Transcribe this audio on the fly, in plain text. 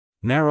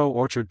Narrow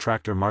Orchard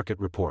Tractor Market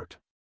Report.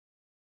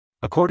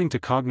 According to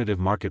Cognitive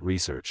Market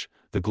Research,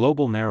 the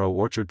global narrow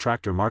orchard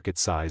tractor market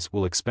size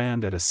will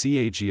expand at a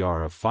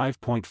CAGR of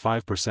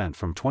 5.5%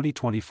 from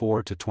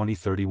 2024 to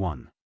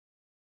 2031.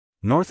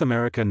 North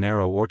America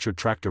narrow orchard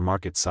tractor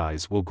market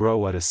size will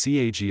grow at a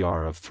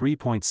CAGR of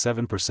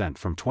 3.7%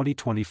 from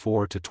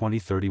 2024 to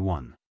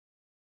 2031.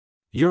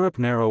 Europe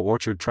narrow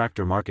orchard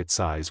tractor market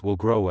size will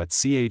grow at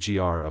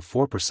CAGR of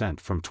 4%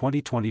 from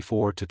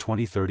 2024 to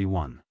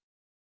 2031.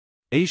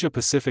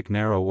 Asia-Pacific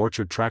narrow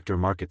orchard tractor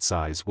market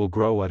size will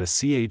grow at a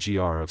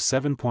CAGR of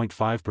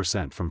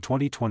 7.5% from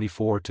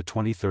 2024 to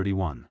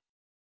 2031.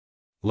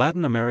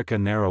 Latin America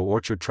narrow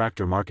orchard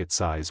tractor market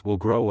size will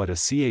grow at a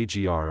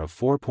CAGR of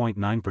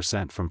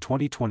 4.9% from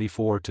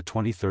 2024 to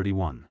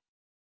 2031.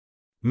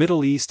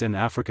 Middle East and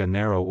Africa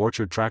narrow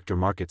orchard tractor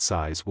market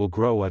size will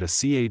grow at a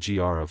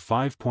CAGR of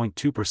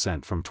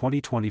 5.2% from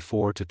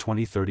 2024 to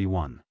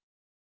 2031.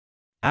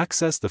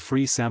 Access the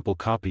free sample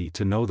copy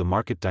to know the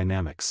market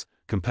dynamics,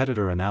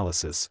 competitor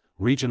analysis,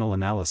 regional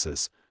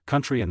analysis,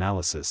 country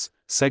analysis,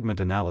 segment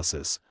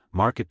analysis,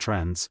 market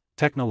trends,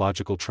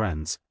 technological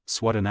trends,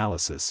 SWOT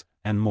analysis,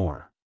 and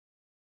more.